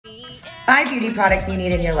5 beauty products you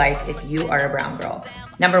need in your life if you are a brown girl.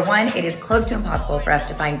 Number 1, it is close to impossible for us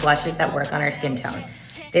to find blushes that work on our skin tone.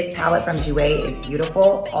 This palette from Jouer is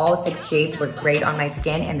beautiful. All 6 shades work great on my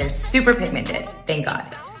skin and they're super pigmented, thank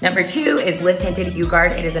God. Number 2 is Live Tinted Hue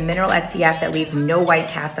Guard. It is a mineral SPF that leaves no white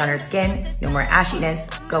cast on our skin, no more ashiness,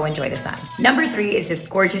 go enjoy the sun. Number 3 is this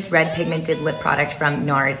gorgeous red pigmented lip product from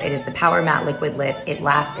NARS. It is the Power Matte Liquid Lip. It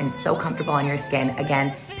lasts and it's so comfortable on your skin.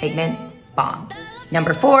 Again, pigment, bomb.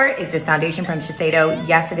 Number 4 is this foundation from Shiseido.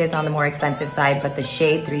 Yes, it is on the more expensive side, but the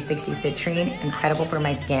shade 360 Citrine, incredible for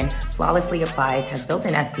my skin, flawlessly applies, has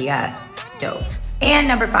built-in SPF, dope. And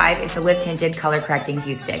number 5 is the Lip Tinted Color Correcting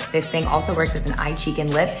Hue Stick. This thing also works as an eye, cheek, and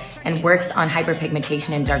lip and works on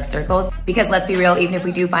hyperpigmentation and dark circles. Because let's be real, even if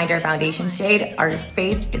we do find our foundation shade, our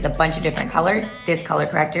face is a bunch of different colors. This color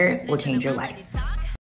corrector will change your life.